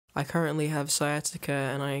I currently have sciatica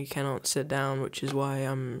and I cannot sit down, which is why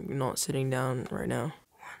I'm not sitting down right now.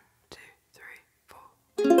 1, 2, 3, 4.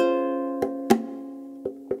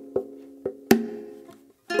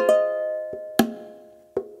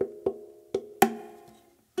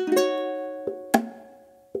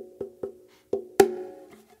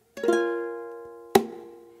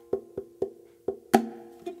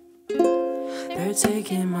 They're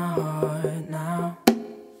taking my heart now.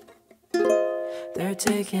 They're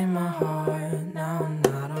taking my heart now, and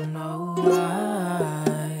I don't know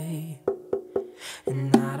why.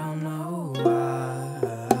 And I don't know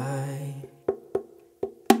why.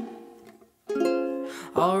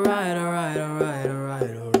 Alright, alright, alright,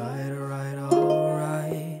 alright, alright, alright,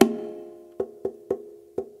 alright.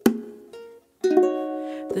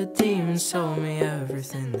 The demons told me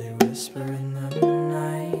everything, they whisper in the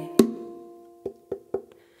night.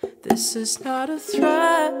 This is not a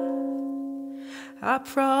threat, I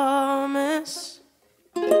promise.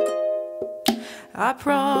 I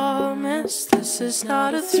promise, this is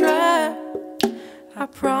not a threat, I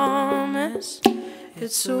promise.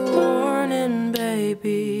 It's a warning,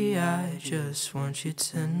 baby, I just want you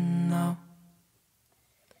to know.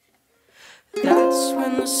 That's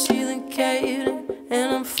when the ceiling caved in,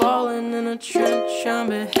 and I'm falling in a trench. I'm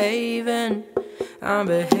behaving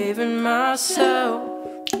myself.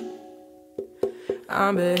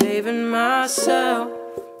 I'm behaving myself.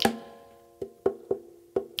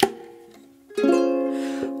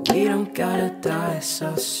 We don't gotta die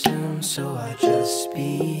so soon, so I just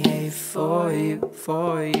behave for you,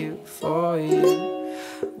 for you, for you.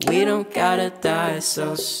 We don't gotta die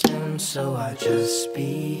so soon, so I just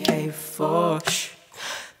behave for shh.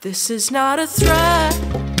 This is not a threat,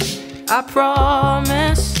 I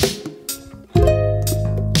promise.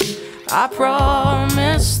 I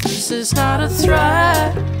promise, this is not a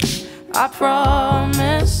threat, I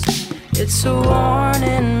promise. It's a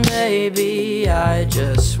warning, baby, I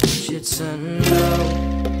just want you to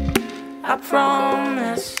know. I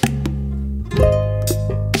promise,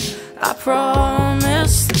 I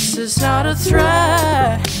promise, this is not a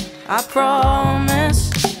threat, I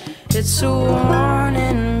promise. It's a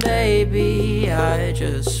warning, baby, I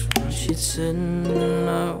just want you to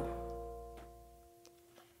know.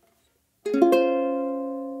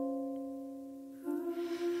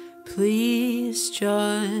 Please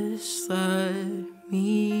just let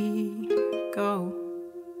me go.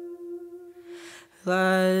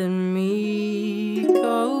 Let me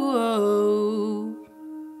go.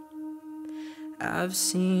 I've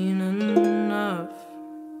seen enough.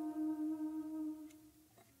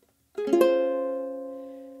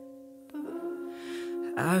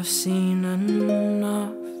 I've seen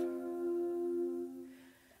enough.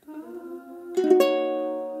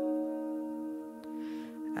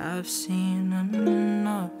 I've seen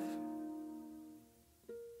enough.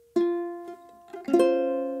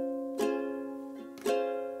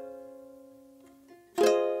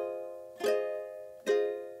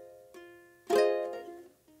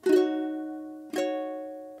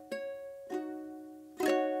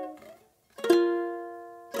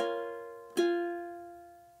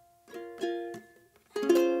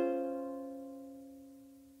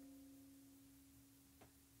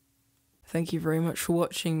 Thank you very much for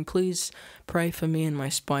watching. Please pray for me and my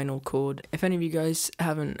spinal cord. If any of you guys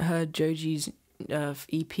haven't heard Joji's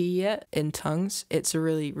EP yet, In Tongues, it's a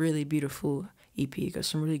really, really beautiful EP. Got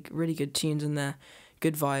some really, really good tunes in there.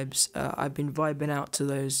 Good vibes. I've been vibing out to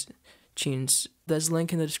those tunes. There's a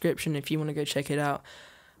link in the description if you want to go check it out.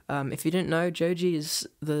 If you didn't know, Joji is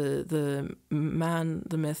the man,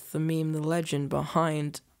 the myth, the meme, the legend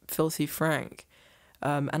behind Filthy Frank.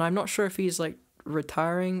 And I'm not sure if he's like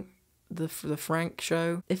retiring the Frank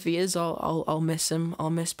show. If he is, I'll miss him. I'll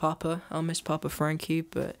miss Papa Frankie.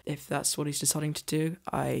 But if that's what he's deciding to do,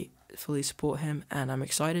 I fully support him, and I'm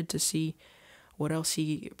excited to see what else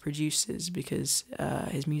he produces, because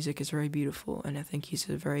his music is very beautiful, and I think he's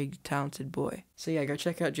a very talented boy. So yeah, go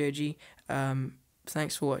check out Joji.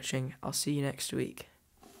 Thanks for watching. I'll see you next week.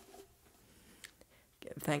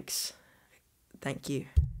 Thanks. Thank you.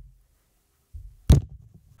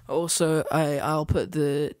 Also, I'll put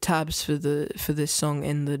the tabs for this song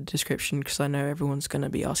in the description, because I know everyone's gonna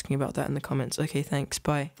be asking about that in the comments. Okay, thanks.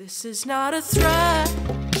 Bye. This is not a threat,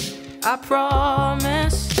 I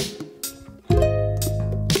promise.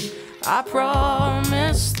 I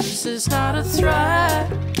promise. This is not a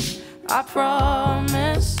threat, I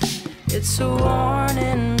promise. It's a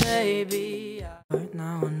warning, baby. Right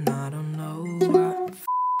now, and I don't know why.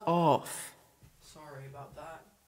 Off.